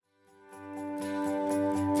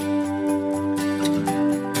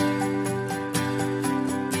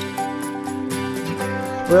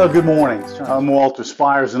Well, good morning. I'm Walter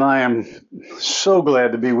Spires, and I am so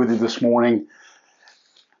glad to be with you this morning.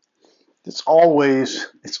 It's always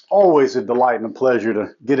a delight and a pleasure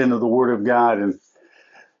to get into the Word of God and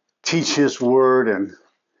teach His Word and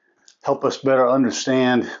help us better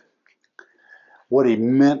understand what He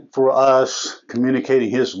meant for us,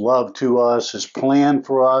 communicating His love to us, His plan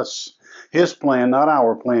for us, His plan, not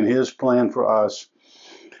our plan, His plan for us,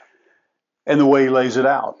 and the way He lays it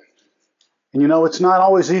out. And you know, it's not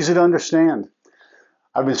always easy to understand.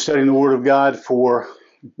 I've been studying the Word of God for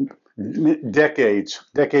decades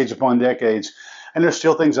upon decades, and there's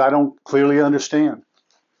still things I don't clearly understand.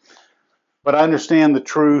 But I understand the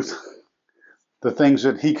truth, the things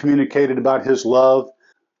that He communicated about His love,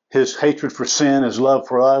 His hatred for sin, His love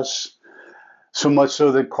for us, so much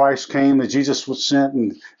so that Christ came, that Jesus was sent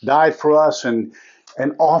and died for us and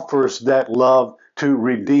offers that love to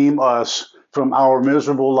redeem us from our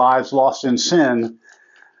miserable lives lost in sin,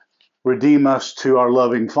 redeem us to our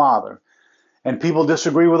loving Father. And people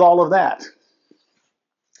disagree with all of that.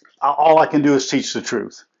 All I can do is teach the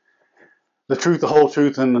truth, the whole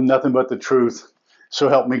truth, and nothing but the truth. So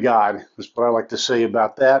help me God. That's what I like to say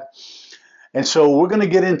about that. And so we're going to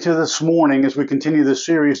get into this morning as we continue this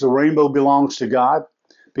series, The Rainbow Belongs to God,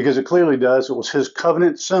 because it clearly does. It was His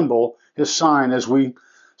covenant symbol, His sign, as we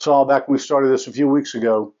saw back when we started this a few weeks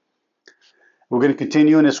ago. We're going to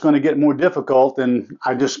continue, and it's going to get more difficult. And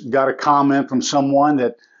I just got a comment from someone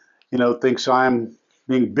that, thinks I'm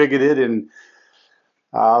being bigoted and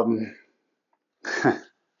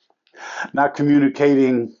not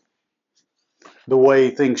communicating the way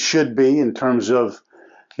things should be in terms of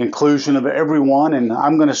inclusion of everyone. And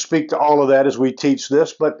I'm going to speak to all of that as we teach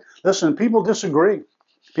this. But listen, people disagree.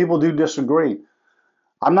 People do disagree.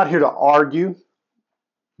 I'm not here to argue.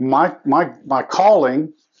 My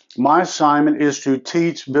calling, my assignment is to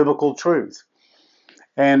teach biblical truth.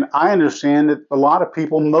 And I understand that a lot of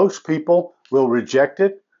people, most people, will reject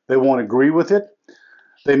it. They won't agree with it.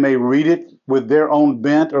 They may read it with their own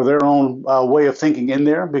bent or their own way of thinking in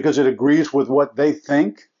there because it agrees with what they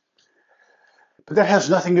think. But that has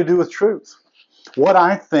nothing to do with truth. What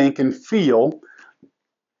I think and feel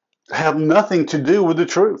have nothing to do with the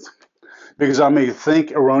truth, because I may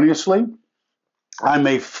think erroneously. I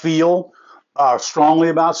may feel strongly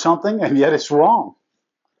about something, and yet it's wrong.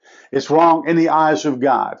 It's wrong in the eyes of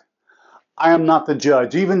God. I am not the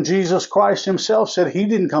judge. Even Jesus Christ Himself said He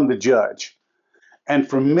didn't come to judge. And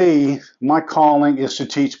for me, my calling is to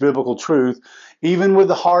teach biblical truth, even with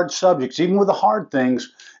the hard subjects, even with the hard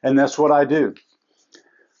things, and that's what I do.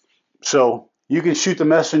 So you can shoot the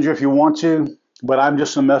messenger if you want to, but I'm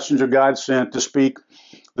just a messenger God sent to speak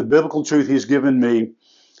the biblical truth He's given me,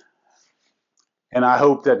 and I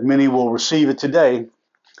hope that many will receive it today.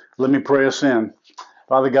 Let me pray us in.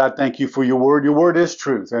 Father God, thank You for Your word. Your word is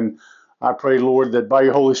truth, and I pray, Lord, that by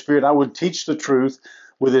Your Holy Spirit I would teach the truth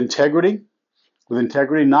with integrity,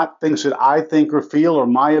 not things that I think or feel or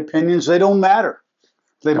my opinions. They don't matter.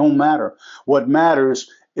 They don't matter. What matters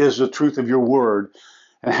is the truth of Your word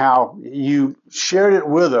and how You shared it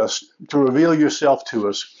with us to reveal Yourself to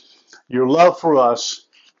us, Your love for us,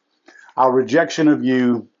 our rejection of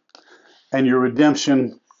You, and Your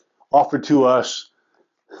redemption offered to us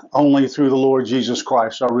only through the Lord Jesus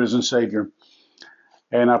Christ, our risen Savior.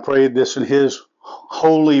 And I pray this in His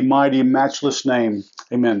holy, mighty, matchless name.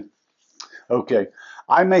 Amen. Okay.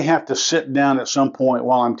 I may have to sit down at some point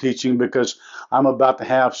while I'm teaching because I'm about to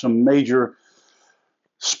have some major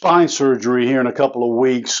spine surgery here in a couple of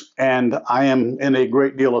weeks, and I am in a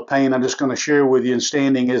great deal of pain. I'm just going to share with you, and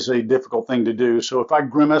standing is a difficult thing to do. So if I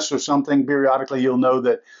grimace or something periodically, you'll know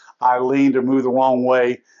that I leaned or moved the wrong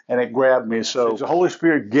way and it grabbed me. So the Holy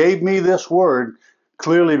Spirit gave me this word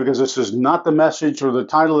clearly because this is not the message or the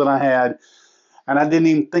title that I had. And I didn't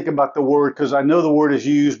even think about the word because I know the word is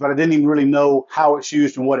used, but I didn't even really know how it's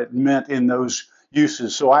used and what it meant in those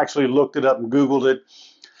uses. So I actually looked it up and Googled it.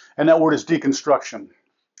 And that word is deconstruction.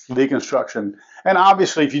 Deconstruction. And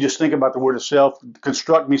obviously, if you just think about the word itself,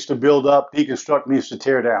 construct means to build up, deconstruct means to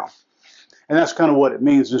tear down. And that's kind of what it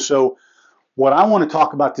means. And so what I want to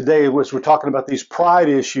talk about today is we're talking about these pride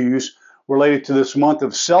issues related to this month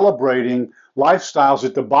of celebrating lifestyles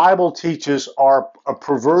that the Bible teaches are a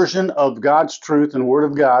perversion of God's truth and Word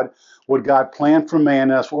of God, what God planned for man.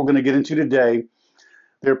 That's what we're going to get into today.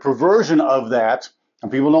 They're perversion of that,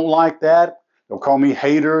 and people don't like that. They'll call me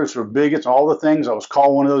haters or bigots, all the things. I was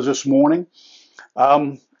called one of those this morning.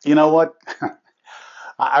 You know what?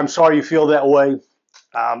 I'm sorry you feel that way.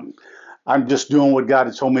 I'm just doing what God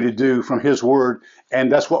has told me to do from His Word,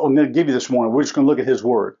 and that's what I'm going to give you this morning. We're just going to look at His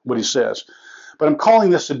Word, what He says. But I'm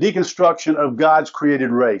calling this the deconstruction of God's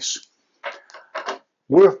created race.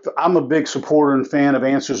 I'm a big supporter and fan of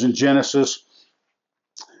Answers in Genesis,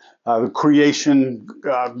 the creation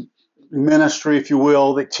ministry, if you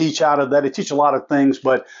will. They teach out of that. They teach a lot of things,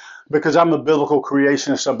 but because I'm a biblical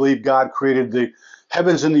creationist, I believe God created the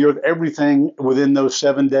heavens and the earth, everything within those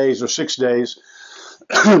 7 days or 6 days.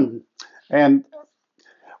 And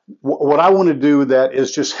what I want to do with that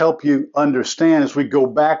is just help you understand as we go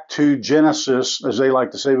back to Genesis, as they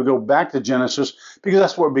like to say, we go back to Genesis because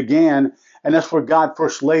that's where it began, and that's where God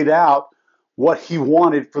first laid out what He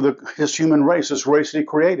wanted for His human race, this race that He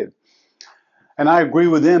created. And I agree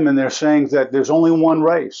with them in their saying that there's only one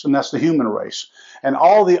race, and that's the human race. And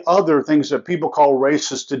all the other things that people call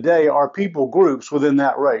races today are people groups within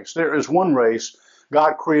that race. There is one race.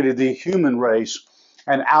 God created the human race,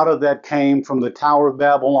 and out of that came from the Tower of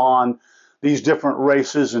Babylon these different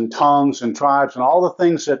races and tongues and tribes and all the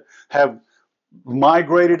things that have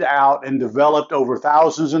migrated out and developed over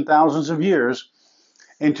thousands and thousands of years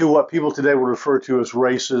into what people today would refer to as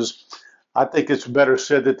races. I think it's better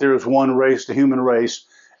said that there is one race, the human race,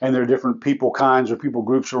 and there are different people kinds or people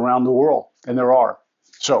groups around the world, and there are.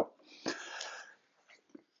 So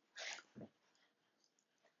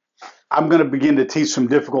I'm going to begin to teach some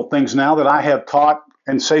difficult things now that I have taught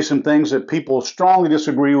and say some things that people strongly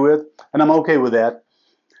disagree with, and I'm okay with that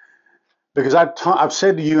because I've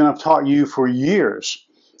said to you and I've taught you for years,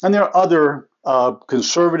 and there are other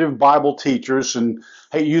conservative Bible teachers, and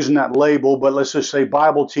I hate using that label, but let's just say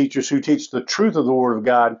Bible teachers who teach the truth of the Word of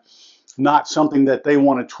God, not something that they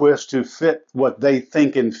want to twist to fit what they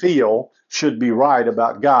think and feel should be right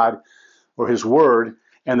about God or His Word,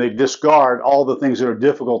 and they discard all the things that are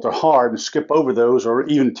difficult or hard and skip over those or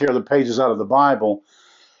even tear the pages out of the Bible.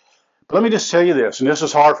 But let me just tell you this, and this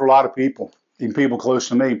is hard for a lot of people, even people close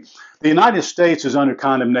to me. The United States is under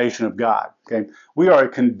condemnation of God. Okay, we are a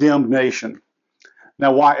condemned nation.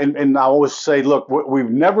 Now, why? And I always say, look, we've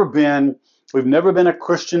never been a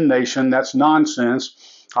Christian nation. That's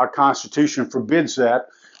nonsense. Our Constitution forbids that.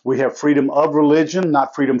 We have freedom of religion,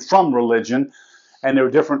 not freedom from religion. And there were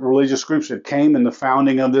different religious groups that came in the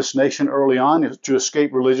founding of this nation early on to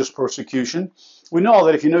escape religious persecution. We know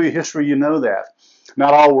that. If you know your history, you know that.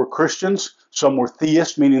 Not all were Christians. Some were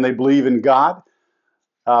theists, meaning they believe in God.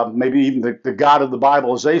 Maybe even the God of the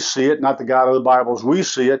Bible as they see it, not the God of the Bible as we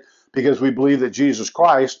see it, because we believe that Jesus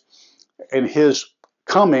Christ and His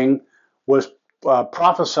coming was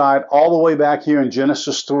prophesied all the way back here in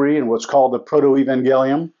Genesis 3 and what's called the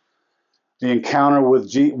Proto-Evangelium, the encounter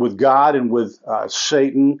with God and with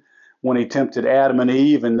Satan when he tempted Adam and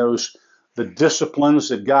Eve, and the disciplines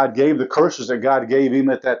that God gave, the curses that God gave him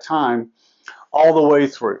at that time, all the way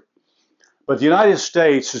through. But the United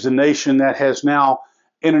States is a nation that has now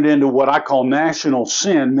entered into what I call national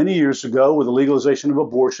sin many years ago with the legalization of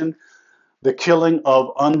abortion, the killing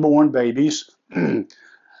of unborn babies.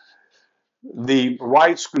 The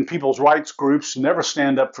rights and people's rights groups never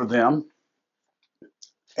stand up for them.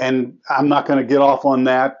 And I'm not going to get off on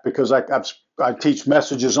that because I teach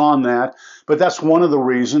messages on that, but that's one of the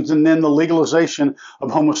reasons. And then the legalization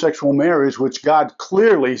of homosexual marriage, which God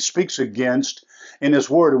clearly speaks against in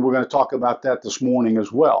His Word, and we're going to talk about that this morning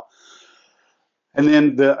as well. And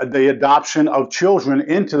then the adoption of children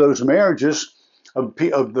into those marriages of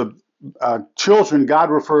the children God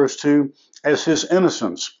refers to as His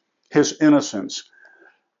innocence. His innocence.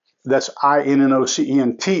 That's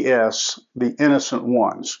INNOCENTS, the innocent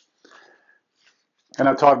ones. And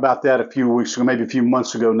I talked about that a few weeks ago, maybe a few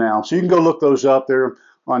months ago now. So you can go look those up there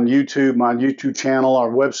on YouTube, my YouTube channel,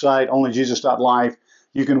 our website, onlyjesus.life.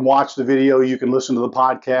 You can watch the video. You can listen to the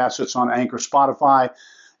podcast. It's on Anchor, Spotify.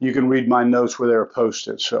 You can read my notes where they're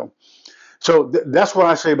posted. So that's what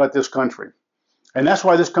I say about this country. And that's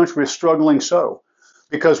why this country is struggling so,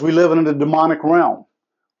 because we live in a demonic realm.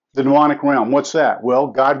 The demonic realm. What's that? Well,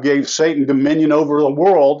 God gave Satan dominion over the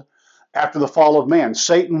world after the fall of man.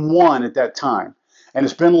 Satan won at that time. And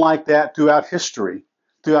it's been like that throughout history.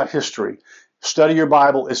 Throughout history. Study your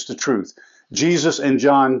Bible. It's the truth. Jesus in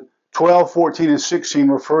John 12, 14, and 16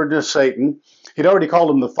 referred to Satan. He'd already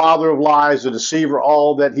called him the father of lies, the deceiver,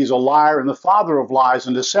 all that. He's a liar and the father of lies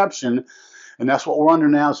and deception. And that's what we're under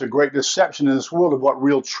now. It's a great deception in this world of what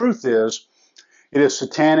real truth is. It is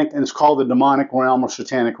satanic, and it's called the demonic realm or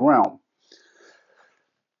satanic realm.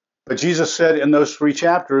 But Jesus said in those 3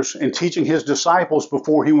 chapters, in teaching His disciples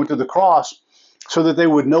before He went to the cross, so that they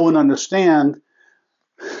would know and understand,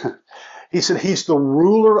 He said He's the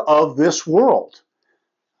ruler of this world.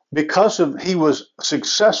 Because He was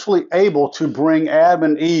successfully able to bring Adam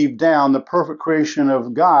and Eve down, the perfect creation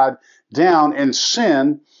of God, down in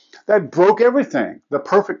sin, that broke everything. The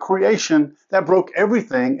perfect creation, that broke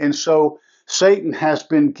everything. And so Satan has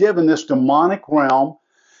been given this demonic realm,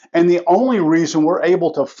 And the only reason we're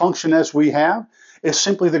able to function as we have is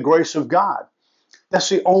simply the grace of God. That's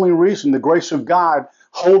the only reason, the grace of God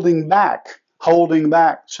holding back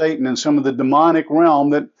Satan and some of the demonic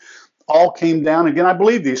realm that all came down. Again, I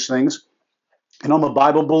believe these things, and I'm a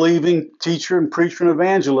Bible-believing teacher and preacher and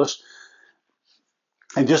evangelist.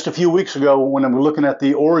 And just a few weeks ago, when we were looking at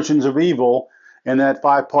the origins of evil in that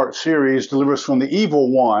 5-part series, Deliver Us from the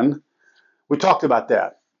Evil One, we talked about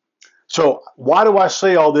that. So why do I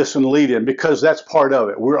say all this in lead in? Because that's part of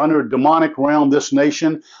it. We're under a demonic realm. This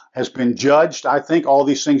nation has been judged. I think all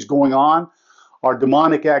these things going on are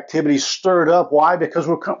demonic activities stirred up. Why? Because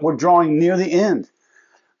we're drawing near the end.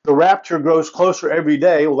 The rapture grows closer every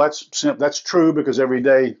day. Well, that's true, because every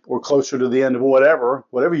day we're closer to the end of whatever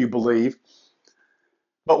you believe.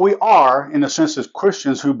 But we are, in a sense, as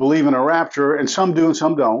Christians who believe in a rapture, and some do and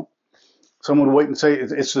some don't. Some would wait and say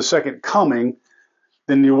it's the second coming.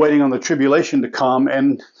 Then you're waiting on the tribulation to come,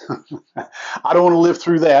 and I don't want to live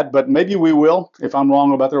through that, but maybe we will if I'm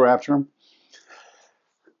wrong about the rapture.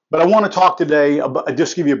 But I want to talk today about,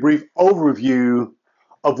 just give you a brief overview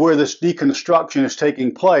of where this deconstruction is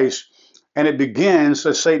taking place, and it begins,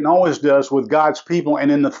 as Satan always does, with God's people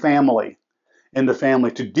and in the family, to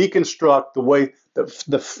deconstruct the way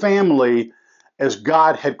the family as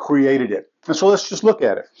God had created it. And so let's just look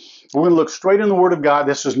at it. We're going to look straight in the Word of God.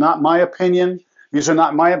 This is not my opinion. These are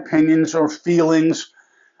not my opinions or feelings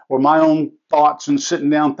or my own thoughts and sitting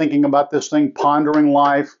down thinking about this thing, pondering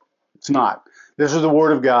life. It's not. This is the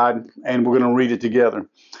Word of God, and we're going to read it together.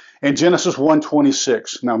 In Genesis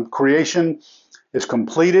 1:26, now creation is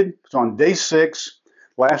completed. It's on day 6,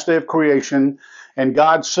 last day of creation, and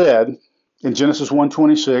God said in Genesis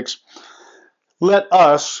 1:26, let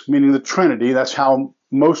us, meaning the Trinity, that's how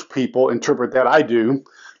most people interpret that, I do,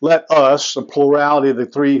 let us, the plurality of the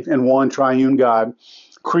 3-in-1 triune God,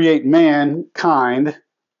 create mankind.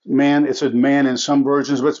 Man, it says man in some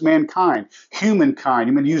versions, but it's mankind, humankind.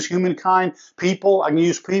 You mean use humankind? People? I can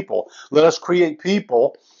use people. Let us create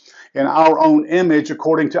people in our own image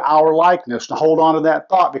according to our likeness. To hold on to that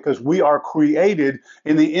thought, because we are created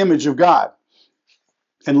in the image of God.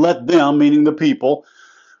 And let them, meaning the people,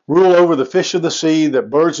 rule over the fish of the sea, the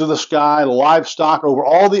birds of the sky, the livestock, over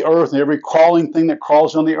all the earth and every crawling thing that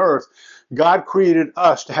crawls on the earth. God created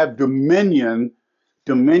us to have dominion.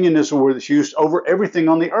 Dominion is a word that's used over everything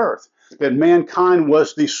on the earth. That mankind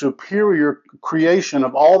was the superior creation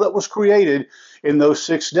of all that was created in those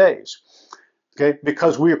 6 days. Okay,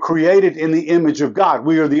 because we are created in the image of God.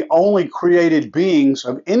 We are the only created beings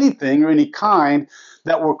of anything or any kind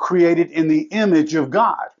that were created in the image of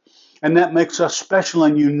God. And that makes us special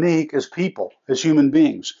and unique as people, as human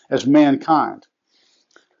beings, as mankind.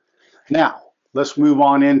 Now, let's move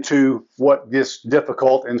on into what gets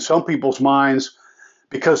difficult in some people's minds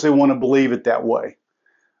because they want to believe it that way.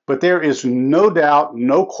 But there is no doubt,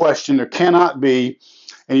 no question, there cannot be,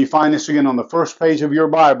 and you find this again on the first page of your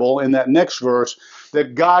Bible in that next verse,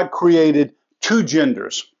 that God created 2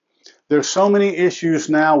 genders. There's so many issues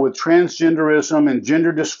now with transgenderism and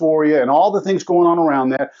gender dysphoria and all the things going on around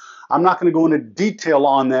that. I'm not going to go into detail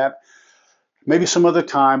on that, maybe some other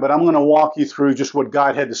time, but I'm going to walk you through just what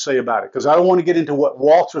God had to say about it, because I don't want to get into what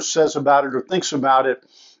Walter says about it or thinks about it.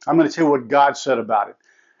 I'm going to tell you what God said about it.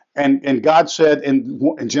 And God said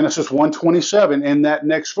in Genesis 1:27, in that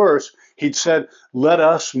next verse, He said, let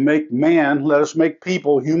us make man, let us make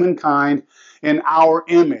people, humankind, in our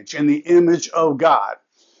image, in the image of God.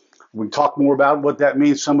 We talk more about what that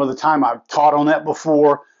means some of the time. I've taught on that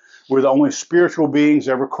before. We're the only spiritual beings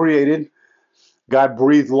ever created. God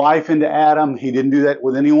breathed life into Adam. He didn't do that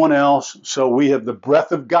with anyone else. So we have the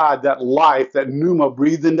breath of God, that life, that pneuma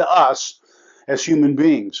breathed into us as human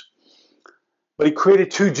beings. But He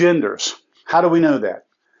created 2 genders. How do we know that?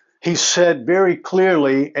 He said very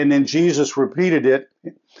clearly, and then Jesus repeated it.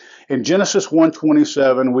 In Genesis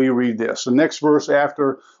 1:27, we read this. The next verse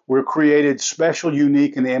after we're created special,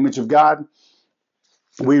 unique in the image of God,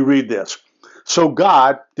 we read this. So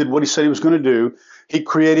God did what He said He was going to do. He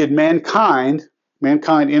created mankind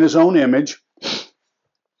in His own image.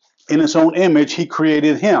 In His own image, He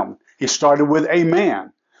created him. He started with a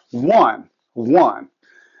man. One.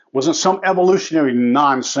 Wasn't some evolutionary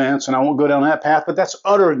nonsense, and I won't go down that path, but that's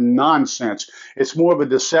utter nonsense. It's more of a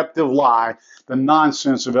deceptive lie, the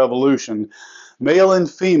nonsense of evolution. Male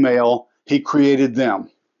and female, He created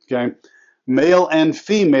them. Okay? Male and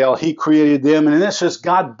female, He created them, and it says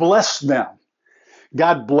God blessed them.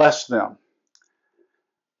 God blessed them.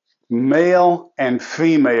 Male and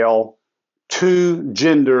female, 2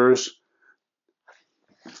 genders,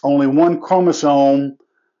 only 1 chromosome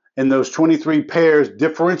in those 23 pairs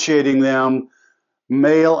differentiating them,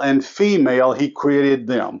 male and female, he created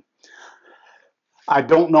them. I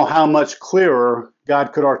don't know how much clearer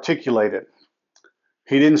God could articulate it.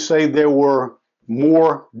 He didn't say there were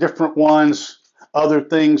more different ones, other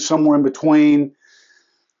things somewhere in between.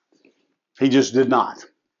 He just did not.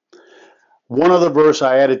 One other verse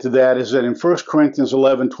I added to that is that in 1 Corinthians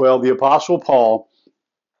 11:12, the Apostle Paul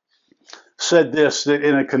said this, that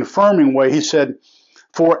in a confirming way. He said,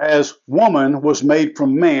 "For as woman was made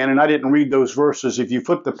from man," and I didn't read those verses. If you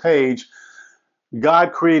flip the page,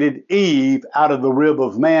 God created Eve out of the rib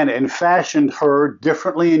of man and fashioned her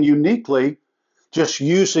differently and uniquely, just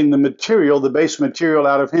using the material, the base material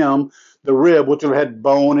out of him, the rib, which had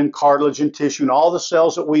bone and cartilage and tissue and all the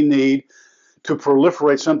cells that we need to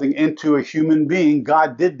proliferate something into a human being.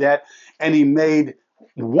 God did that, and he made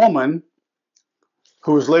woman,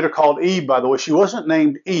 who was later called Eve, by the way. She wasn't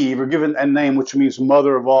named Eve or given a name which means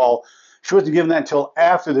mother of all. She wasn't given that until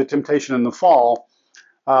after the temptation and the fall.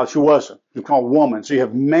 She wasn't. She was called woman. So you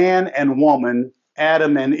have man and woman,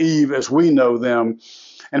 Adam and Eve as we know them.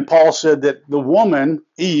 And Paul said that the woman,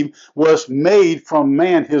 Eve, was made from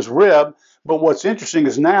man, his rib. But what's interesting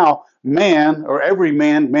is now man, or every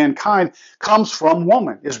man, mankind, comes from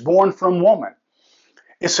woman, is born from woman.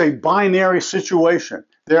 It's a binary situation.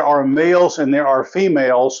 There are males and there are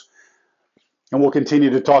females, and we'll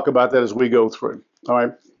continue to talk about that as we go through. All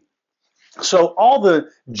right. So all the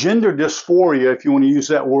gender dysphoria, if you want to use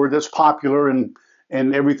that word, that's popular and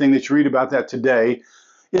everything that you read about that today,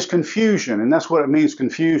 is confusion. And that's what it means,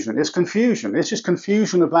 confusion. It's confusion. It's just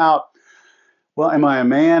confusion about, well, am I a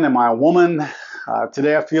man? Am I a woman?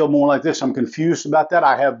 Today I feel more like this. I'm confused about that.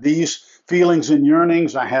 I have these feelings and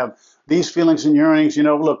yearnings. I have these feelings and yearnings. You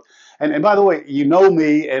know, look, and by the way, you know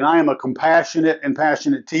me, and I am a compassionate and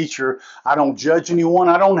passionate teacher. I don't judge anyone.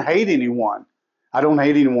 I don't hate anyone. I don't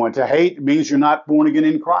hate anyone. To hate means you're not born again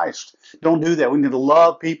in Christ. Don't do that. We need to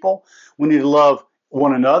love people. We need to love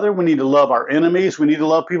one another. We need to love our enemies. We need to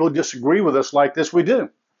love people who disagree with us like this. We do.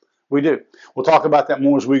 We do. We'll talk about that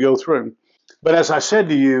more as we go through. But as I said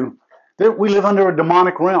to you, we live under a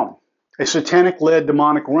demonic realm, a satanic-led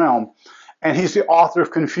demonic realm, and he's the author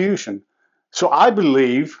of confusion. So I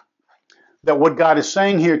believe that what God is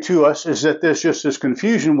saying here to us is that there's just this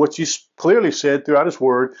confusion, which he's clearly said throughout his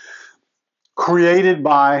word, created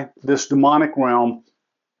by this demonic realm,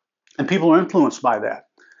 and people are influenced by that.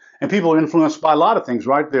 And people are influenced by a lot of things,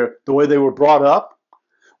 right? The way they were brought up.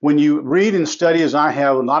 When you read and study, as I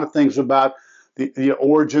have, a lot of things about the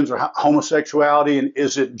origins or homosexuality, and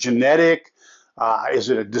is it genetic? Is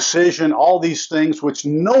it a decision? All these things, which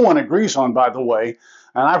no one agrees on, by the way.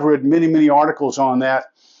 And I've read many, many articles on that.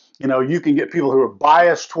 You know, you can get people who are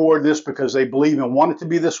biased toward this because they believe and want it to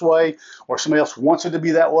be this way, or somebody else wants it to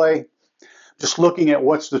be that way. Just looking at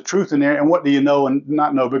what's the truth in there and what do you know and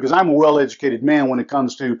not know, because I'm a well-educated man when it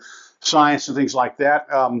comes to science and things like that.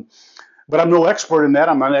 But I'm no expert in that.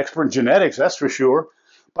 I'm not an expert in genetics, that's for sure.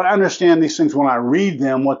 But I understand these things when I read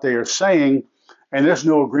them, what they are saying, and there's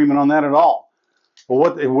no agreement on that at all. But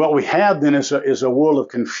what we have then is a world of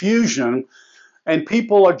confusion, and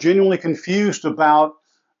people are genuinely confused about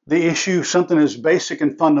the issue, something as basic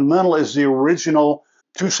and fundamental as the original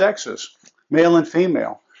two sexes, male and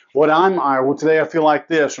female. Well, today I feel like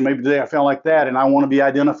this, or maybe today I feel like that, and I want to be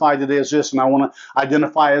identified today as this, and I want to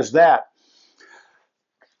identify as that.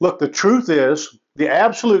 Look, the truth is, the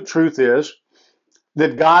absolute truth is,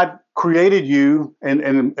 that God created you,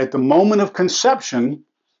 and at the moment of conception,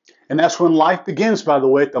 and that's when life begins, by the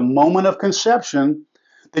way, at the moment of conception,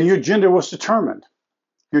 then your gender was determined.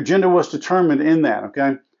 Your gender was determined in that,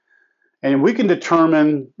 okay? And we can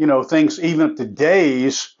determine, you know, things even up to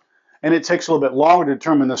days, and it takes a little bit longer to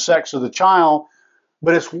determine the sex of the child,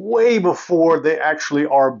 but it's way before they actually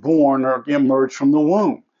are born or emerge from the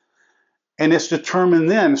womb. And it's determined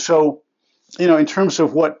then. So, you know, in terms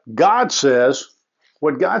of what God says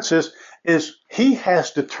is he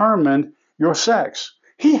has determined your sex.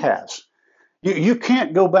 He has. You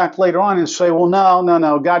can't go back later on and say, well,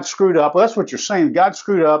 no, God screwed up. Well, that's what you're saying. God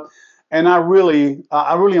screwed up, and I really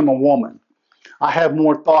am a woman. I have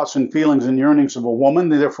more thoughts and feelings and yearnings of a woman,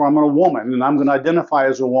 therefore I'm a woman, and I'm going to identify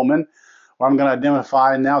as a woman, or I'm going to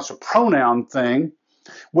identify, and now it's a pronoun thing,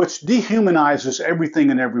 which dehumanizes everything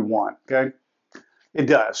and everyone, okay? It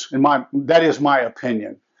does. That is my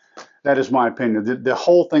opinion. That is my opinion. The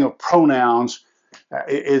whole thing of pronouns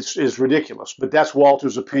is ridiculous, but that's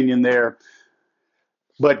Walter's opinion there.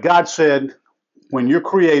 But God said, when you're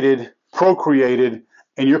created, procreated,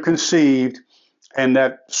 and you're conceived, and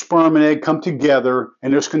that sperm and egg come together,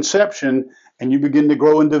 and there's conception, and you begin to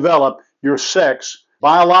grow and develop, your sex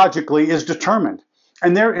biologically is determined.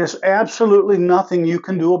 And there is absolutely nothing you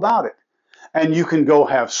can do about it. and you can go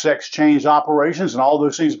have sex change operations and all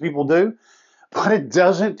those things people do, but it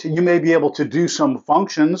doesn't. You may be able to do some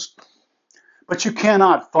functions, but you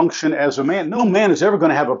cannot function as a man. No man is ever going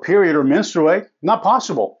to have a period or menstruate. Not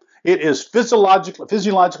possible. It is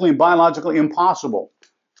physiologically and biologically impossible.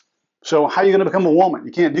 So how are you going to become a woman?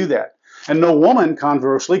 You can't do that. And no woman,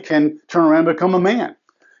 conversely, can turn around and become a man.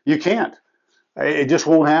 You can't. It just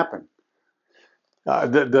won't happen.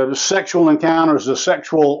 The sexual encounters, the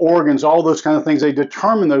sexual organs, all those kind of things, they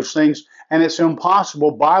determine those things, and it's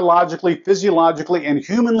impossible biologically, physiologically, and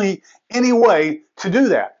humanly any way to do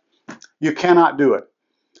that. You cannot do it.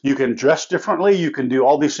 You can dress differently, you can do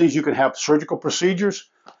all these things, you can have surgical procedures,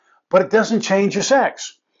 but it doesn't change your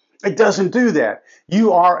sex. It doesn't do that.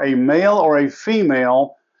 You are a male or a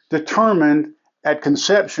female determined at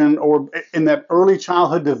conception or in that early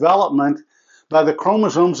childhood development by the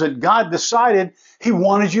chromosomes that God decided He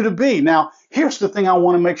wanted you to be. Now, here's the thing I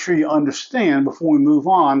want to make sure you understand before we move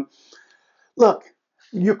on. Look,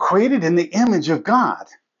 you're created in the image of God.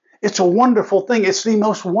 It's a wonderful thing. It's the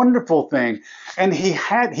most wonderful thing. And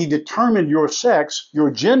He determined your sex,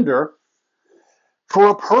 your gender, for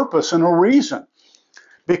a purpose and a reason.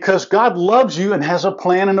 Because God loves you and has a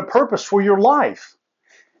plan and a purpose for your life,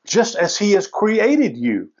 just as He has created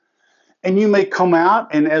you. And you may come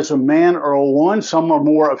out, and as a man or a woman, some are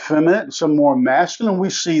more effeminate, some more masculine.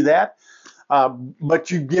 We see that.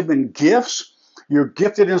 But you're given gifts. You're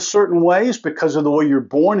gifted in certain ways because of the way you're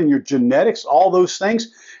born and your genetics, all those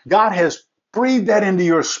things. God has breathed that into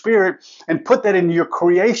your spirit and put that into your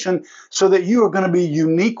creation so that you are going to be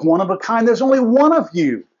unique, one of a kind. There's only one of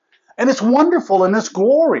you. And it's wonderful and it's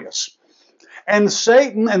glorious. And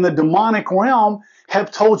Satan and the demonic realm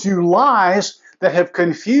have told you lies that have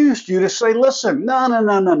confused you to say, listen, no.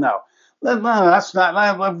 No, that's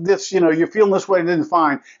not, this, you're feeling this way, then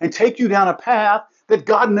fine. And take you down a path that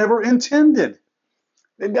God never intended.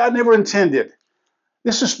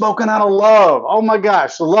 This is spoken out of love. Oh my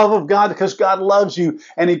gosh, the love of God, because God loves you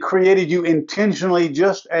and He created you intentionally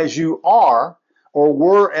just as you are or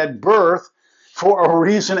were at birth for a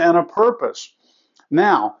reason and a purpose.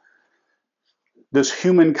 Now, does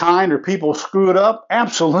humankind or people screw it up?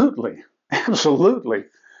 Absolutely. Absolutely.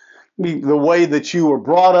 The way that you were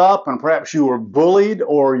brought up, and perhaps you were bullied,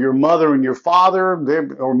 or your mother and your father,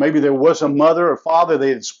 or maybe there was a mother or father, they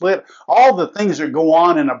had split. All the things that go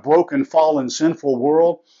on in a broken, fallen, sinful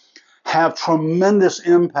world have tremendous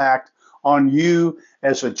impact on you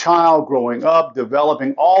as a child growing up,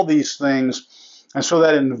 developing all these things. And so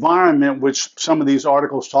that environment, which some of these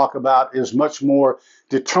articles talk about, is much more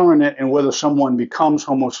determinant in whether someone becomes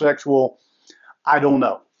homosexual. I don't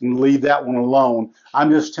know. Leave that one alone. I'm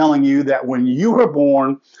just telling you that when you were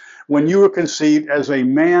born, when you were conceived as a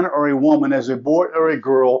man or a woman, as a boy or a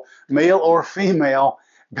girl, male or female,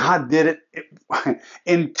 God did it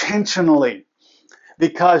intentionally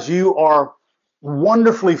because you are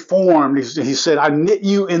wonderfully formed. He said, I knit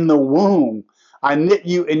you in the womb. I knit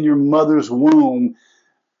you in your mother's womb.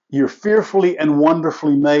 You're fearfully and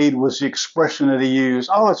wonderfully made was the expression that He used.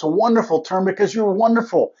 Oh, it's a wonderful term because you're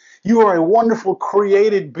wonderful. You are a wonderful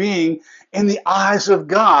created being in the eyes of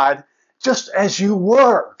God, just as you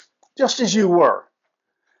were. Just as you were.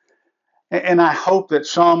 And I hope that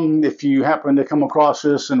some, if you happen to come across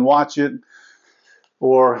this and watch it,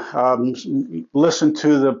 or listen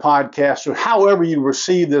to the podcast, or however you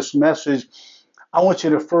receive this message, I want you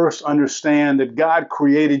to first understand that God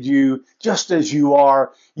created you just as you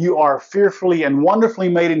are. You are fearfully and wonderfully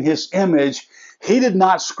made in His image. He did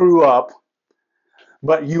not screw up,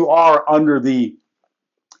 but you are under the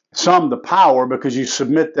power, because you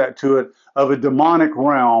submit that to it, of a demonic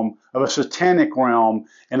realm, of a satanic realm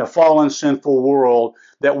in a fallen, sinful world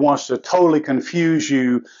that wants to totally confuse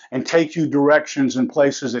you and take you directions in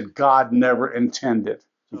places that God never intended.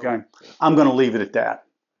 Okay? I'm going to leave it at that.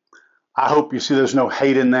 I hope you see there's no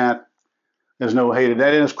hate in that. There's no hate in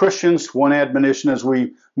that. And as Christians, one admonition as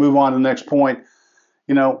we move on to the next point,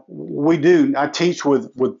 I teach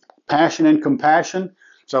with passion and compassion.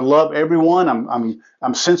 So I love everyone.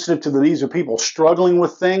 I'm sensitive to the needs of people struggling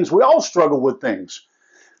with things. We all struggle with things.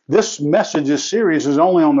 This message, this series, is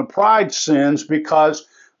only on the pride sins because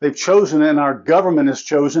they've chosen, and our government has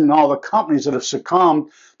chosen, and all the companies that have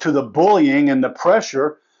succumbed to the bullying and the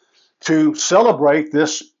pressure to celebrate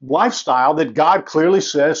this lifestyle that God clearly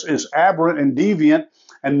says is aberrant and deviant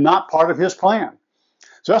and not part of His plan.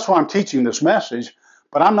 So that's why I'm teaching this message,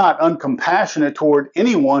 but I'm not uncompassionate toward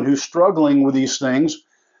anyone who's struggling with these things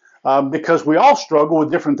because we all struggle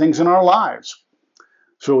with different things in our lives.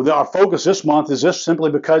 So our focus this month is this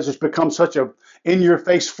simply because it's become such a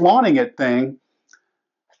in-your-face flaunting it thing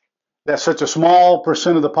that such a small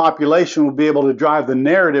percent of the population will be able to drive the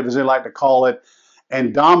narrative, as they like to call it,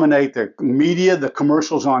 and dominate the media, the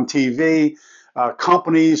commercials on TV, big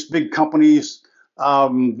companies, big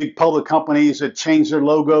public companies that change their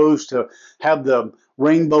logos to have the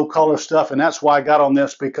rainbow color stuff. And that's why I got on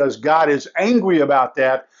this, because God is angry about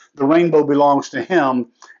that. The rainbow belongs to Him,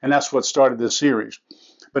 and that's what started this series.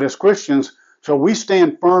 But as Christians, so we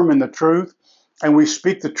stand firm in the truth and we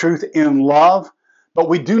speak the truth in love, but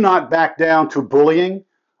we do not back down to bullying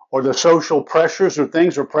or the social pressures or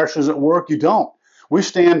things or pressures at work. You don't. We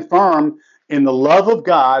stand firm in the love of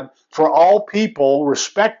God for all people,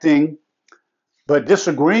 respecting but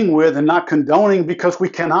disagreeing with and not condoning, because we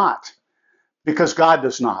cannot, because God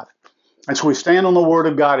does not. And so we stand on the Word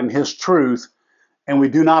of God and His truth, and we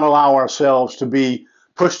do not allow ourselves to be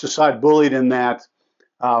pushed aside, bullied in that.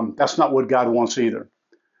 That's not what God wants either.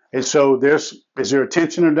 And so is there a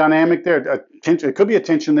tension or dynamic there? It could be a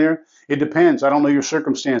tension there. It depends. I don't know your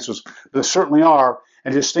circumstances, but there certainly are.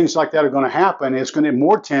 And just things like that are going to happen. It's going to be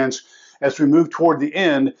more tense as we move toward the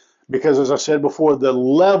end, because as I said before, the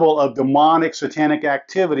level of demonic satanic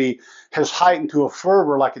activity has heightened to a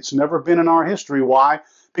fervor like it's never been in our history. Why?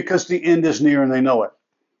 Because the end is near and they know it.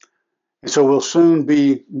 And so we'll soon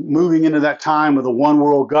be moving into that time of the one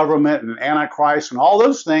world government and Antichrist and all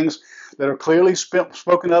those things that are clearly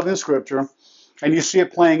spoken of in Scripture. And you see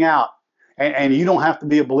it playing out. And you don't have to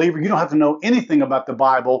be a believer. You don't have to know anything about the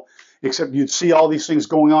Bible, except you'd see all these things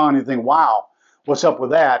going on and you think, wow, what's up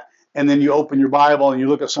with that? And then you open your Bible and you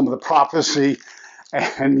look at some of the prophecy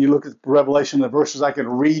and you look at Revelation, the verses I could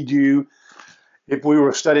read you if we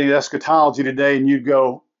were studying eschatology today, and you'd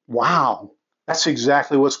go, wow, that's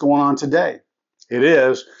exactly what's going on today. It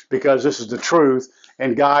is, because this is the truth,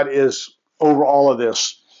 and God is over all of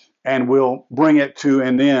this, and will bring it to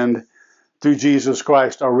an end through Jesus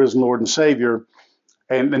Christ, our risen Lord and Savior,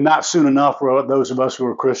 and not soon enough for those of us who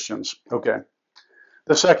are Christians. Okay.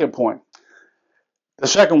 The second point. The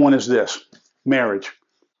second one is this: marriage.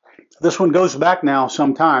 This one goes back now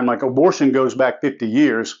some time, like abortion goes back 50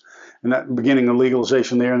 years, and that beginning of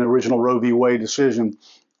legalization there in the original Roe v. Wade decision.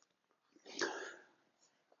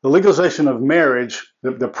 The legalization of marriage,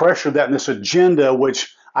 the pressure that, and this agenda,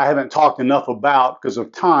 which I haven't talked enough about because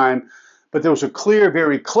of time, but there was a clear,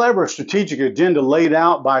 very clever strategic agenda laid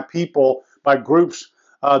out by people, by groups.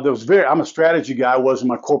 I'm a strategy guy, I was in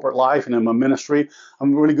my corporate life and in my ministry.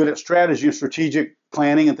 I'm really good at strategy and strategic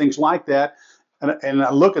planning and things like that. And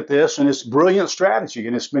I look at this, and it's brilliant strategy,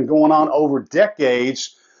 and it's been going on over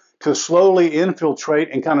decades to slowly infiltrate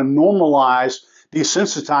and kind of normalize,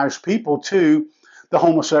 desensitize people to the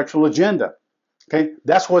homosexual agenda. Okay,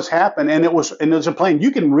 that's what's happened, and there's a plan.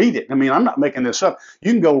 You can read it. I mean, I'm not making this up.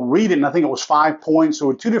 You can go read it, and I think it was 5 points. There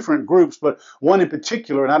were two different groups, but one in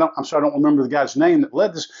particular, and I'm sorry, I don't remember the guy's name that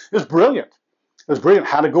led this. It was brilliant. It was brilliant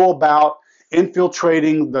how to go about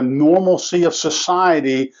infiltrating the normalcy of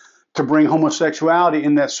society to bring homosexuality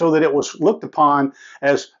in that, so that it was looked upon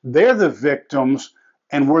as they're the victims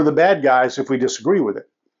and we're the bad guys if we disagree with it.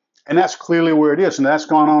 And that's clearly where it is, and that's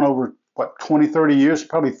gone on over, 20, 30 years,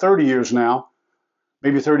 probably 30 years now,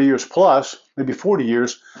 maybe 30 years plus, maybe 40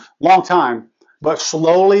 years, long time, but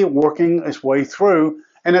slowly working its way through,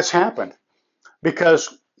 and it's happened.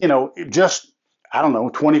 Because, just,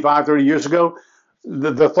 25, 30 years ago,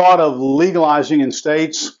 the thought of legalizing in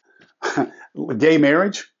states gay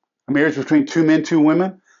marriage, a marriage between two men, two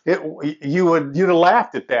women, you'd have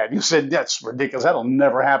laughed at that. You said, that's ridiculous. That'll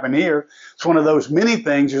never happen here. It's one of those many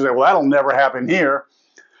things you say, well, that'll never happen here.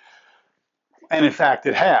 And in fact,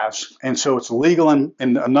 it has. And so it's legal in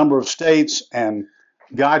a number of states, and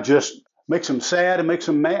God just makes them sad and makes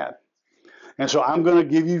them mad. And so I'm going to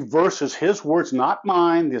give you verses, His words, not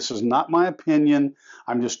mine. This is not my opinion.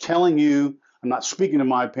 I'm just telling you, I'm not speaking to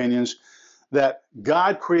my opinions, that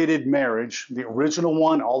God created marriage, the original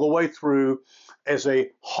one, all the way through, as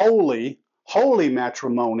a holy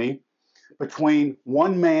matrimony between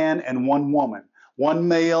one man and one woman, one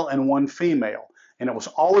male and one female. And it was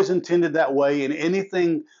always intended that way, and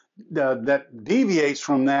anything that deviates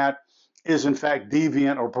from that is in fact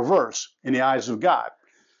deviant or perverse in the eyes of God.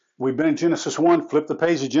 We've been in Genesis 1, flip the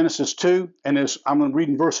page to Genesis 2, and I'm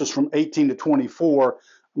reading verses from 18 to 24.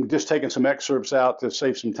 I'm just taking some excerpts out to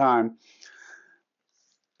save some time.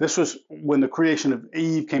 This was when the creation of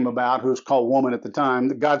Eve came about, who was called woman at the time.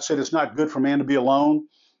 God said it's not good for man to be alone.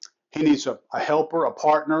 He needs a helper, a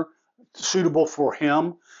partner, suitable for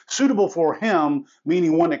him. Suitable for him,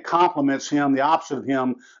 meaning one that complements him, the opposite of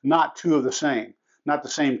him, not two of the same, not the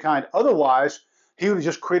same kind. Otherwise, he would have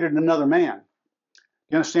just created another man.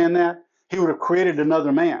 You understand that? He would have created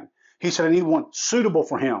another man. He said, I need one suitable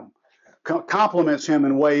for him. complements him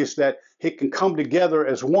in ways that it can come together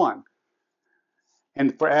as one.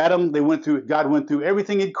 And for Adam, God went through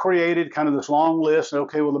everything he'd created, kind of this long list.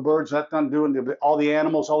 Okay, well, the birds, that's not doing all the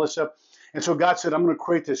animals, all this stuff. And so God said, I'm going to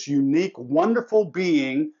create this unique, wonderful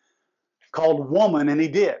being called woman, and he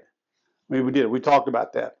did. I mean, we did. We talked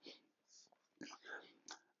about that.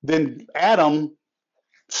 Then Adam,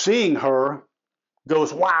 seeing her,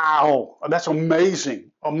 goes, wow, that's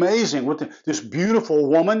amazing, amazing. This beautiful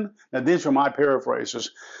woman. Now, these are my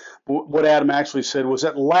paraphrases. What Adam actually said was,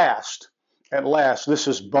 at last, this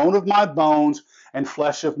is bone of my bones and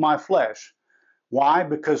flesh of my flesh. Why?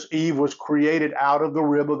 Because Eve was created out of the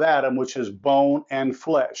rib of Adam, which is bone and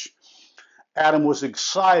flesh. Adam was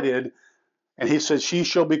excited, and he said, she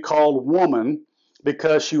shall be called woman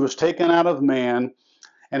because she was taken out of man.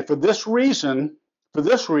 And for this reason,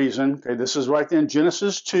 okay, this is right there in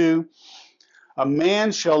Genesis 2, a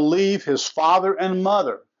man shall leave his father and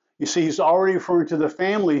mother. You see, he's already referring to the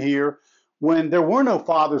family here when there were no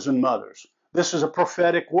fathers and mothers. This is a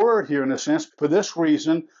prophetic word here in a sense. For this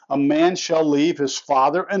reason, a man shall leave his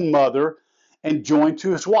father and mother and join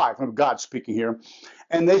to his wife. God speaking here.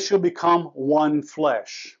 And they shall become one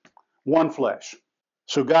flesh. One flesh.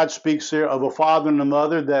 So God speaks there of a father and a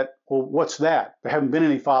mother that, well, what's that? There haven't been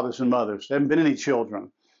any fathers and mothers. There haven't been any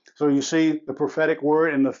children. So you see, the prophetic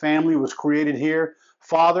word in the family was created here.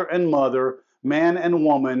 Father and mother, man and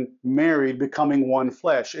woman, married, becoming one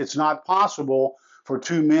flesh. It's not possible for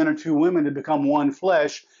two men or two women to become one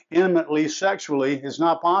flesh intimately, sexually. It's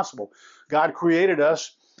not possible. God created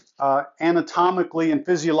us anatomically and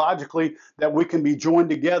physiologically that we can be joined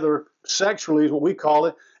together sexually, is what we call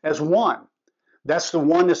it, as one. That's the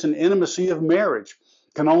oneness and intimacy of marriage.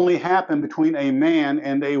 Can only happen between a man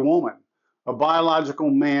and a woman, a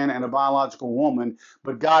biological man and a biological woman.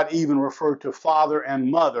 But God even referred to father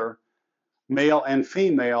and mother, male and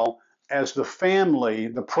female, as the family,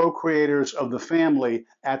 the procreators of the family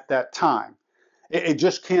at that time. It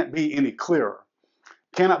just can't be any clearer.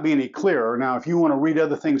 Cannot be any clearer. Now, if you want to read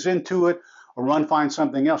other things into it or find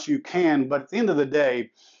something else, you can. But at the end of the day,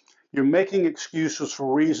 you're making excuses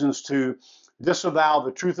for reasons to disavow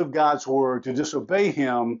the truth of God's word, to disobey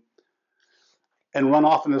him, and run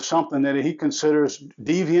off into something that he considers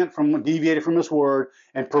deviated from his word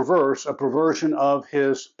and perverse, a perversion of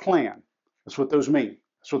his plan. That's what those mean.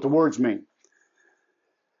 That's what the words mean.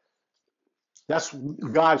 That's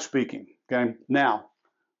God speaking. Okay. Now,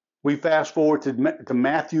 we fast forward to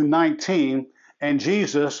Matthew 19, and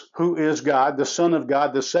Jesus, who is God, the Son of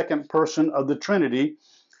God, the second person of the Trinity,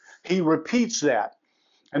 he repeats that.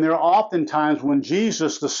 And there are often times when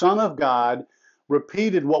Jesus, the Son of God,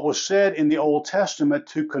 repeated what was said in the Old Testament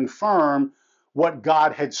to confirm what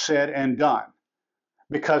God had said and done.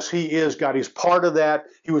 Because he is God. He's part of that.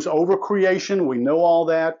 He was over creation. We know all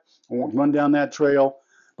that. I won't run down that trail.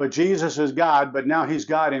 But Jesus is God, but now he's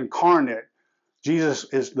God incarnate. Jesus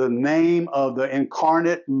is the name of the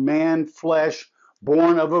incarnate man flesh,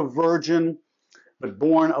 born of a virgin,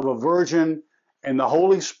 and the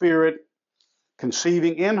Holy Spirit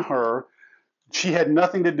conceiving in her. She had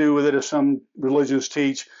nothing to do with it, as some religions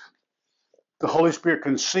teach. The Holy Spirit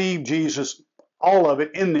conceived Jesus, all of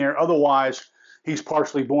it in there. Otherwise, he's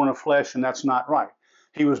partially born of flesh, and that's not right.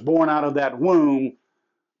 He was born out of that womb,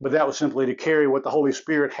 but that was simply to carry what the Holy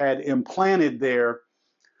Spirit had implanted there.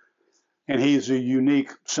 And he's a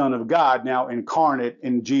unique Son of God, now incarnate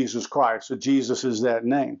in Jesus Christ. So Jesus is that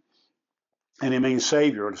name. And it means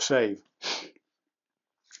Savior, to save.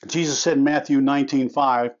 Jesus said in Matthew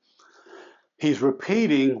 19:5, he's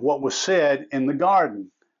repeating what was said in the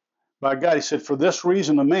garden by God. He said, for this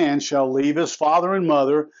reason a man shall leave his father and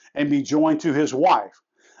mother and be joined to his wife.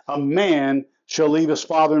 A man shall leave his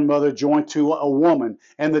father and mother joined to a woman,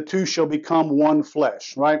 and the two shall become one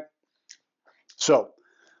flesh, right? So,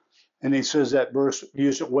 and he says that verse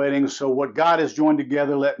used at weddings. So what God has joined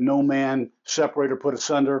together, let no man separate or put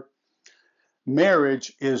asunder.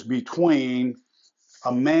 Marriage is between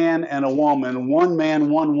a man and a woman, one man,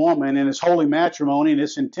 one woman, and it's holy matrimony, and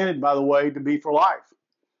it's intended, by the way, to be for life.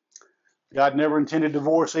 God never intended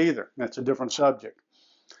divorce either. That's a different subject.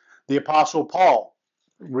 The Apostle Paul,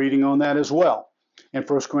 reading on that as well. In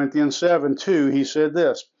 1 Corinthians 7:2, he said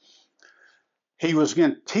this. He was,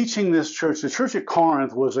 again, teaching this church. The church at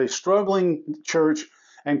Corinth was a struggling church,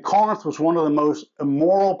 and Corinth was one of the most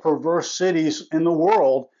immoral, perverse cities in the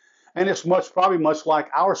world, and it's probably much like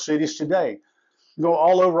our cities today. You go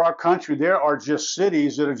all over our country, there are just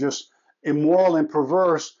cities that are just immoral and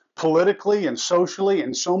perverse politically and socially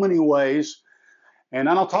in so many ways. And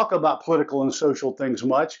I don't talk about political and social things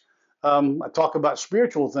much. I talk about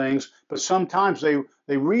spiritual things, but sometimes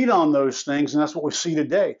they read on those things, and that's what we see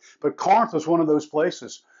today. But Corinth was one of those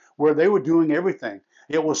places where they were doing everything.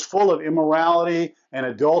 It was full of immorality and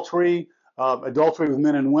adultery, adultery with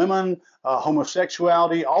men and women,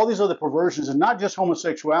 homosexuality, all these other perversions, and not just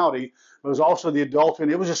homosexuality, but it was also the adultery,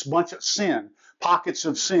 and it was just a bunch of sin, pockets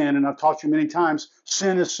of sin. And I've taught you many times,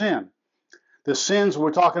 sin is sin. The sins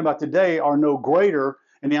we're talking about today are no greater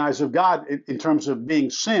in the eyes of God in terms of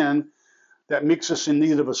being sin that makes us in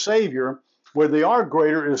need of a Savior. Where they are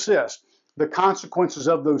greater is this: the consequences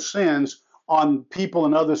of those sins on people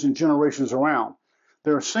and others and generations around.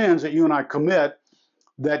 There are sins that you and I commit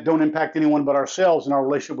that don't impact anyone but ourselves in our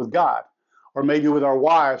relationship with God, or maybe with our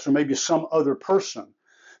wives, or maybe some other person.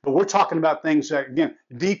 But we're talking about things that, again,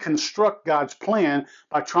 deconstruct God's plan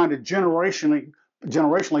by trying to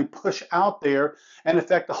generationally push out there and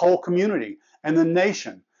affect the whole community and the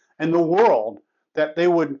nation and the world, that they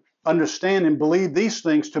would understand and believe these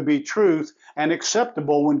things to be truth and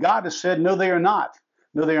acceptable when God has said, no, they are not.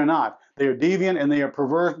 No, they are not. They are deviant and they are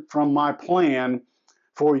perverse from my plan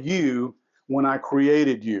for you when I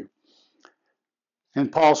created you.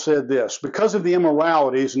 And Paul said this, because of the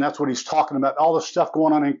immoralities, and that's what he's talking about, all the stuff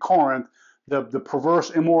going on in Corinth, the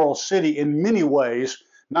perverse, immoral city in many ways,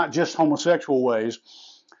 not just homosexual ways.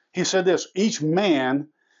 He said this: each man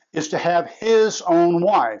is to have his own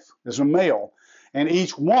wife as a male, and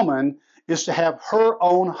each woman is to have her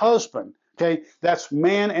own husband. Okay, that's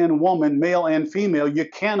man and woman, male and female. You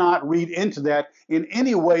cannot read into that in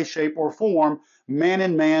any way, shape, or form. Man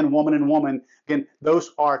and man, woman and woman. Again,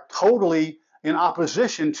 those are totally in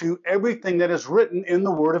opposition to everything that is written in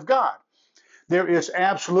the Word of God. There is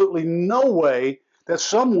absolutely no way that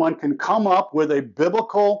someone can come up with a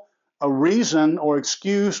biblical reason or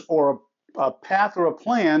excuse or a path or a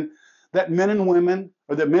plan that men and women,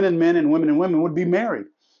 or that men and men and women would be married.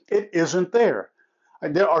 It isn't there.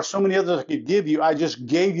 There are so many others I could give you. I just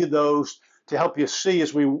gave you those to help you see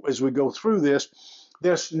as we go through this.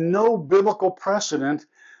 There's no biblical precedent,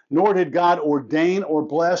 nor did God ordain or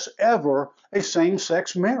bless ever a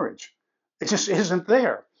same-sex marriage. It just isn't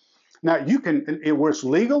there. Now, you can, where it's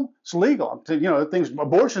legal, it's legal. You know,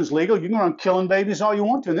 abortion's legal. You can go on killing babies all you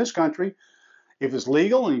want to in this country. If it's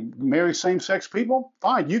legal and you marry same-sex people,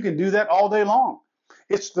 fine. You can do that all day long.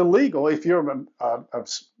 It's the legal. If you're a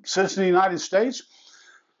citizen of the United States,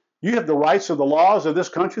 you have the rights of the laws of this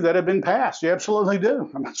country that have been passed. You absolutely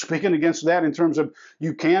do. I'm not speaking against that in terms of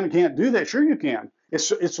you can and can't do that. Sure you can.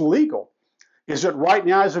 It's legal. Is it right in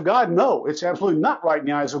the eyes of God? No, it's absolutely not right in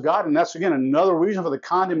the eyes of God. And that's, again, another reason for the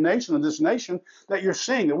condemnation of this nation, that you're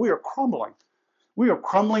seeing that we are crumbling. We are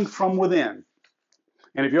crumbling from within.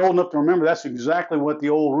 And if you're old enough to remember, that's exactly what the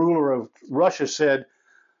old ruler of Russia said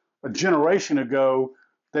a generation ago,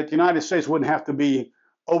 that the United States wouldn't have to be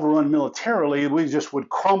overrun militarily. We just would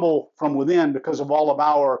crumble from within because of all of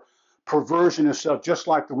our perversion and stuff, just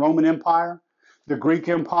like the Roman Empire, the Greek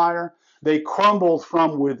Empire. They crumbled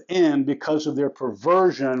from within because of their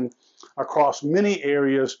perversion across many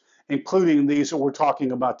areas, including these that we're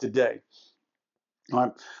talking about today. All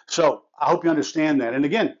right. So I hope you understand that. And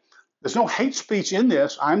again, there's no hate speech in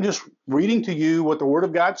this. I'm just reading to you what the Word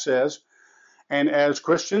of God says. And as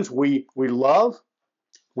Christians, we love,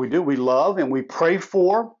 we love and we pray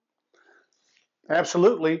for,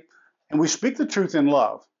 absolutely, and we speak the truth in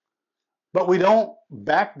love. But we don't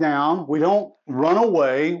back down, we don't run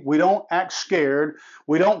away, we don't act scared,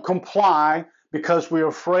 we don't comply because we're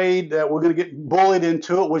afraid that we're going to get bullied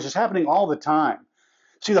into it, which is happening all the time.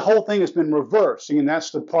 See, the whole thing has been reversed, and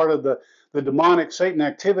that's the part of the demonic Satan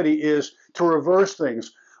activity, is to reverse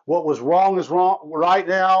things. What was wrong is wrong right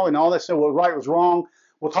now, and all that said, what right was wrong.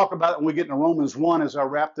 We'll talk about it when we get into Romans 1 as I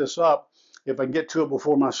wrap this up, if I get to it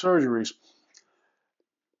before my surgeries.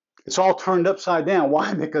 It's all turned upside down.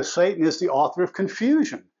 Why? Because Satan is the author of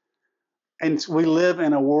confusion. And we live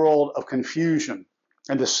in a world of confusion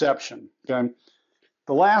and deception. Okay?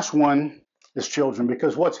 The last one is children,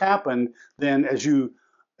 because what's happened then,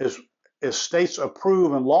 as states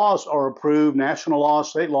approve and laws are approved, national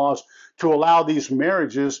laws, state laws, to allow these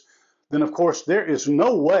marriages, then of course there is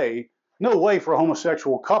no way for a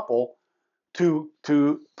homosexual couple to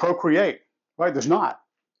procreate. Right? There's not.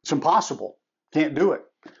 It's impossible. Can't do it.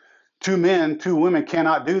 Two men, two women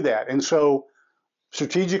cannot do that. And so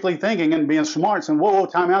strategically thinking and being smart, saying, whoa,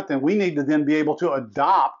 time out, then we need to then be able to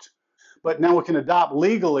adopt, but now we can adopt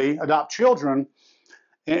legally, adopt children.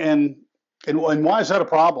 And why is that a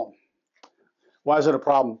problem? Why is it a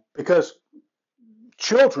problem? Because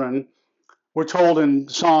children, we're told in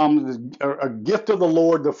Psalm, are a gift of the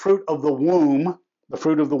Lord, the fruit of the womb,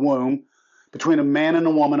 between a man and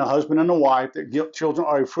a woman, a husband and a wife, that children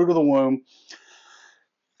are a fruit of the womb.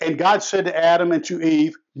 And God said to Adam and to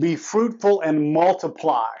Eve, be fruitful and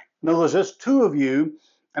multiply. In other words, there's two of you,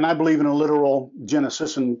 and I believe in a literal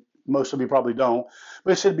Genesis, and most of you probably don't,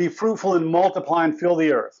 but it said be fruitful and multiply and fill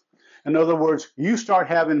the earth. In other words, you start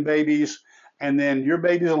having babies, and then your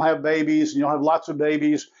babies will have babies, and you'll have lots of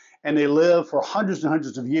babies, and they live for hundreds and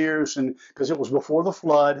hundreds of years, and because it was before the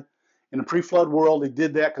flood. In the pre-flood world, they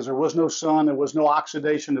did that because there was no sun, there was no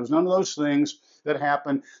oxidation, there was none of those things that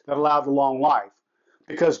happened that allowed the long life.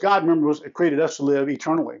 Because God, remember, created us to live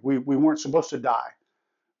eternally. We weren't supposed to die.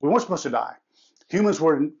 We weren't supposed to die. Humans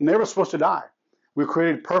were never supposed to die. We were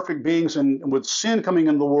created perfect beings, and with sin coming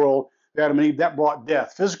into the world, Adam and Eve, that brought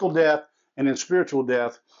death, physical death, and then spiritual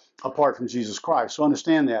death apart from Jesus Christ. So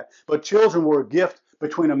understand that. But children were a gift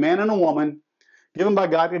between a man and a woman, given by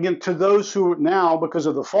God, again, to those who now, because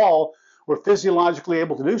of the fall, were physiologically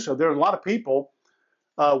able to do so. There are a lot of people,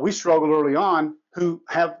 we struggled early on, who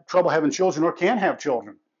have trouble having children or can't have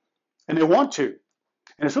children, and they want to.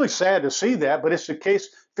 And it's really sad to see that, but it's the case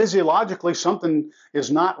physiologically something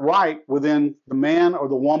is not right within the man or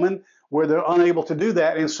the woman where they're unable to do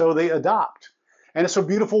that, and so they adopt. And it's a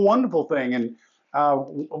beautiful, wonderful thing, and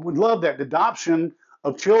we love that adoption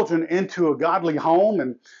of children into a godly home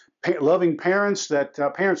and loving parents, that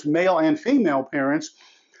parents, male and female parents,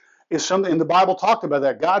 is something, and the Bible talked about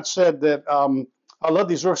that. God said that, I love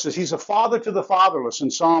these verses, he's a father to the fatherless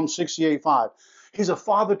in Psalm 68:5. He's a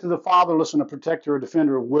father to the fatherless and a protector, a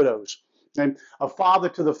defender of widows. And a father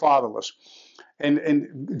to the fatherless.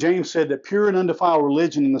 And James said that pure and undefiled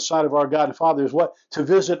religion in the sight of our God and Father is what? To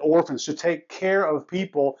visit orphans, to take care of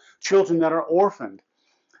people, children that are orphaned.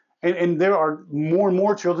 And there are more and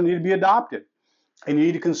more children need to be adopted. And you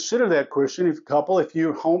need to consider that, Christian, couple, if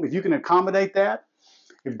you're home, if you can accommodate that,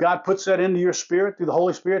 if God puts that into your spirit through the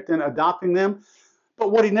Holy Spirit, then adopting them.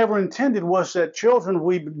 But what he never intended was that children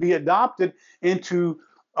would be adopted into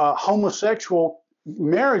homosexual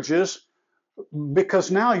marriages,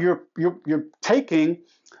 because now you're taking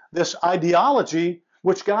this ideology,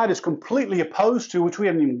 which God is completely opposed to, which we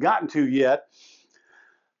haven't even gotten to yet,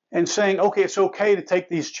 and saying, okay, it's okay to take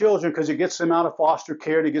these children because it gets them out of foster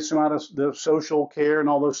care, it gets them out of the social care and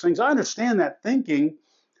all those things. I understand that thinking,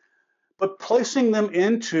 but placing them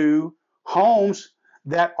into homes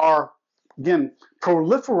that are, again,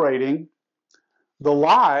 proliferating the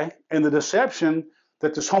lie and the deception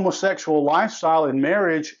that this homosexual lifestyle in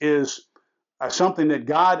marriage is something that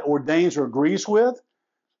God ordains or agrees with,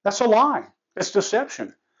 that's a lie. It's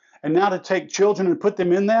deception. And now to take children and put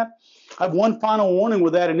them in that, I have one final warning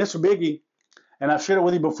with that, and it's a biggie, and I've shared it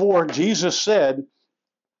with you before. Jesus said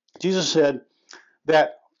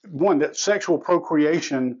that, one, that sexual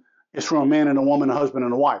procreation is from a man and a woman, a husband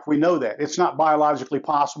and a wife. We know that. It's not biologically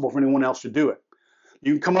possible for anyone else to do it.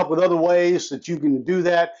 You can come up with other ways that you can do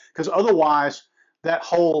that, because otherwise that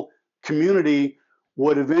whole community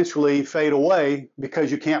would eventually fade away,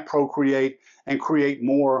 because you can't procreate and create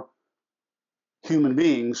more human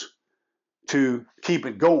beings to keep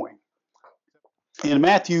it going. In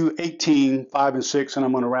Matthew 18:5 and 6, and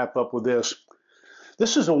I'm going to wrap up with this.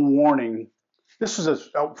 This is a warning. This is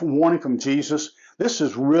a warning from Jesus. This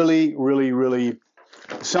is really, really, really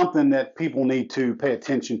something that people need to pay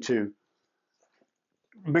attention to,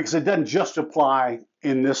 because it doesn't just apply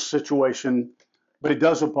in this situation, but it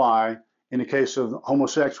does apply in the case of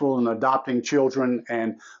homosexual and adopting children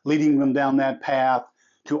and leading them down that path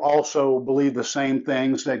to also believe the same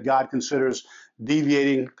things that God considers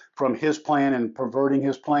deviating from his plan and perverting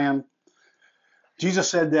his plan. Jesus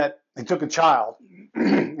said that he took a child.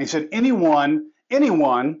 He said, anyone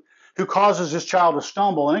who causes this child to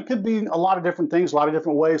stumble, and it could be a lot of different things, a lot of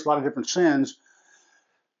different ways, a lot of different sins,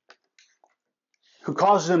 who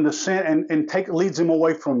causes them to sin and leads them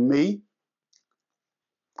away from me,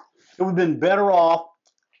 it would have been better off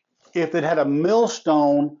if it had a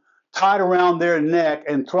millstone tied around their neck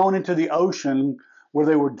and thrown into the ocean where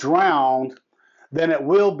they were drowned than it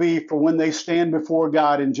will be for when they stand before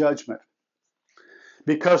God in judgment.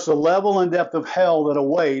 Because the level and depth of hell that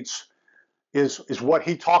awaits is what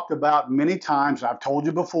he talked about many times. I've told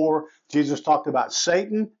you before, Jesus talked about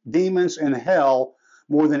Satan, demons, and hell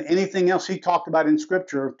more than anything else he talked about in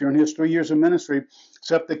Scripture during his 3 years of ministry,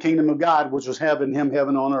 except the kingdom of God, which was heaven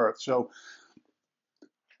on earth. So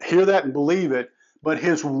hear that and believe it. But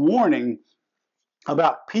his warning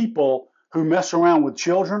about people who mess around with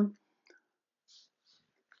children,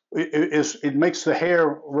 it makes the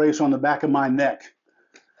hair raise on the back of my neck,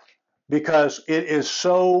 because it's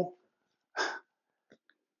so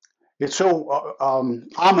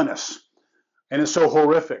ominous, and it's so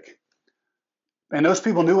horrific. And those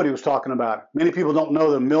people knew what he was talking about. Many people don't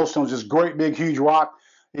know the millstone is this great big huge rock.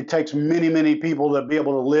 It takes many, many people to be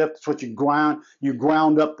able to lift. It's what you ground. You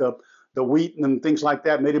ground up the wheat and things like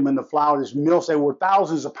that, made them into flour. These mills, they were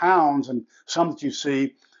thousands of pounds, and some that you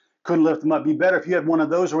see couldn't lift them up. It'd be better if you had one of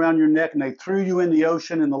those around your neck and they threw you in the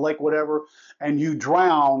ocean, in the lake, whatever, and you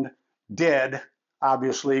drowned dead,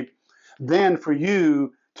 obviously, than for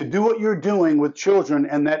you to do what you're doing with children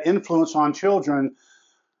and that influence on children,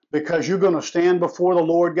 because you're going to stand before the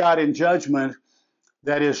Lord God in judgment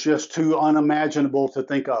that is just too unimaginable to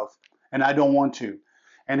think of. And I don't want to.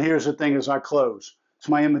 And here's the thing as I close. It's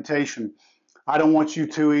my invitation. I don't want you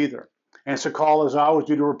to either. And it's a call, as I always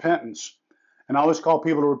do, to repentance. And I always call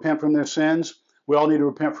people to repent from their sins. We all need to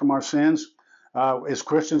repent from our sins. As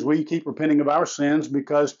Christians, we keep repenting of our sins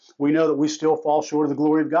because we know that we still fall short of the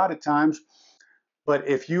glory of God at times. But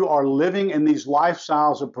if you are living in these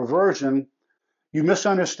lifestyles of perversion, you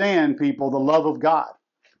misunderstand, people, the love of God.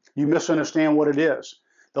 You misunderstand what it is.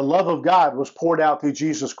 The love of God was poured out through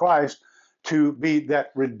Jesus Christ to be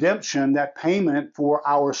that redemption, that payment for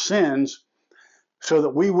our sins, so that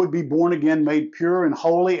we would be born again, made pure and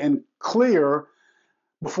holy and clear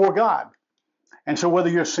before God. And so whether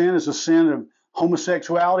your sin is a sin of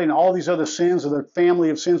homosexuality and all these other sins, or the family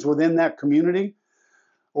of sins within that community,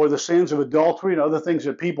 or the sins of adultery and other things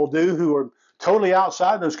that people do who are totally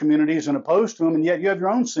outside those communities and opposed to them, and yet you have your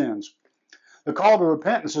own sins. The call to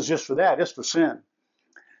repentance is just for that. It's for sin.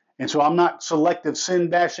 And so I'm not selective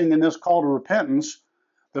sin bashing in this call to repentance.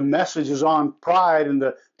 The message is on pride and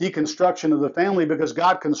the deconstruction of the family, because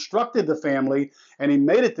God constructed the family and he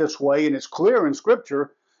made it this way, and it's clear in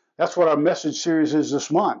Scripture. That's what our message series is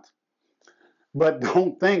this month. But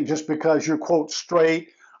don't think just because you're, quote, straight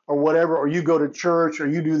or whatever, or you go to church, or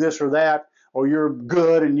you do this or that, or you're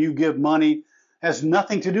good and you give money, has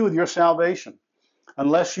nothing to do with your salvation.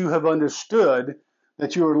 Unless you have understood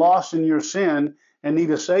that you are lost in your sin and need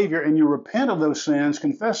a Savior, and you repent of those sins,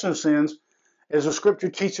 confess those sins, as the Scripture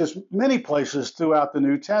teaches many places throughout the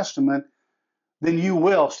New Testament, then you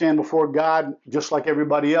will stand before God just like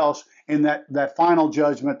everybody else in that final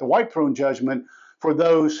judgment, the white throne judgment, for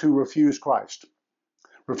those who refuse Christ,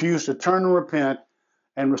 refuse to turn and repent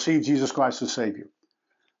and receive Jesus Christ as Savior.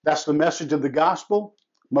 That's the message of the gospel.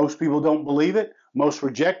 Most people don't believe it. Most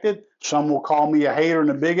reject it. Some will call me a hater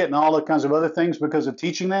and a bigot and all the kinds of other things because of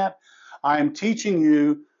teaching that. I am teaching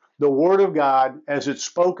you the Word of God as it's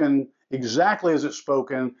spoken, exactly as it's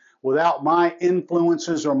spoken, without my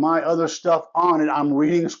influences or my other stuff on it. I'm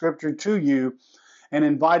reading Scripture to you and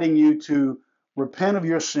inviting you to repent of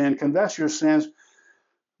your sin, confess your sins,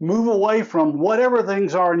 move away from whatever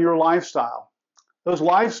things are in your lifestyle. Those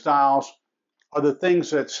lifestyles are the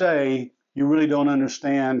things that say you really don't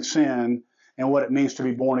understand sin and what it means to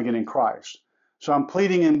be born again in Christ. So I'm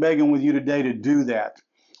pleading and begging with you today to do that.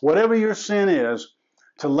 Whatever your sin is,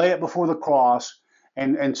 to lay it before the cross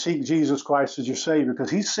and seek Jesus Christ as your Savior, because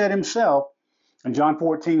he said himself in John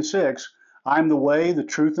 14:6, I'm the way, the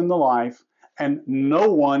truth, and the life, and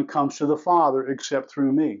no one comes to the Father except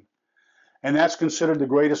through me. And that's considered the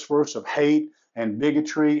greatest verse of hate and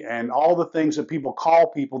bigotry and all the things that people call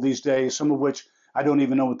people these days, some of which I don't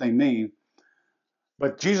even know what they mean.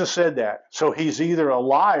 But Jesus said that. So he's either a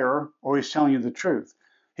liar or he's telling you the truth.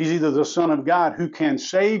 He's either the Son of God who can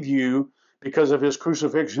save you because of his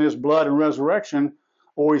crucifixion, his blood, and resurrection,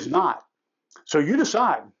 or he's not. So you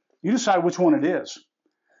decide. You decide which one it is.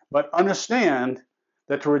 But understand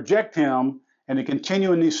that to reject him and to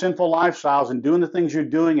continue in these sinful lifestyles and doing the things you're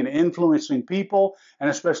doing and influencing people, and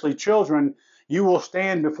especially children, you will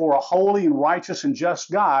stand before a holy and righteous and just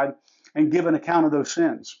God and give an account of those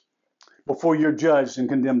sins before you're judged and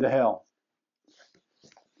condemned to hell.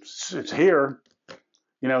 It's here.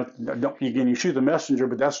 You know, again, you shoot the messenger,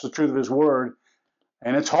 but that's the truth of his word.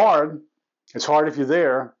 And it's hard. It's hard if you're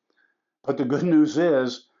there. But the good news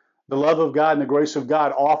is the love of God and the grace of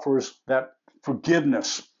God offers that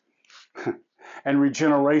forgiveness and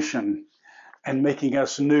regeneration and making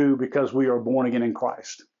us new because we are born again in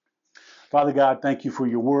Christ. Father God, thank you for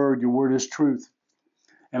your word. Your word is truth.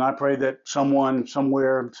 And I pray that someone,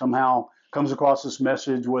 somewhere, somehow comes across this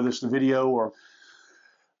message, whether it's the video or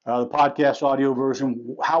the podcast audio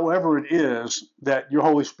version, however it is, that your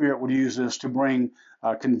Holy Spirit would use this to bring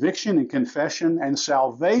conviction and confession and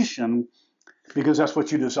salvation, because that's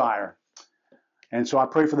what you desire. And so I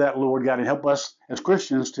pray for that, Lord God, and help us as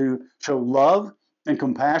Christians to show love and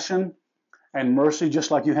compassion and mercy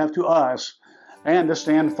just like you have to us, and to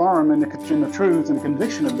stand firm in the truth and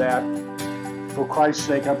conviction of that. For Christ's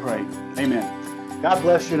sake, I pray. Amen. God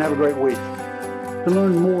bless you and have a great week. To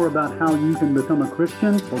learn more about how you can become a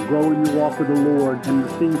Christian or grow in your walk with the Lord and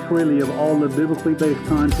receive freely of all the biblically based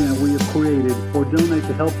content we have created, or donate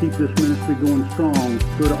to help keep this ministry going strong,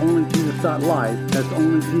 go to onlyjesus.life. That's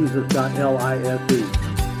onlyjesus.life.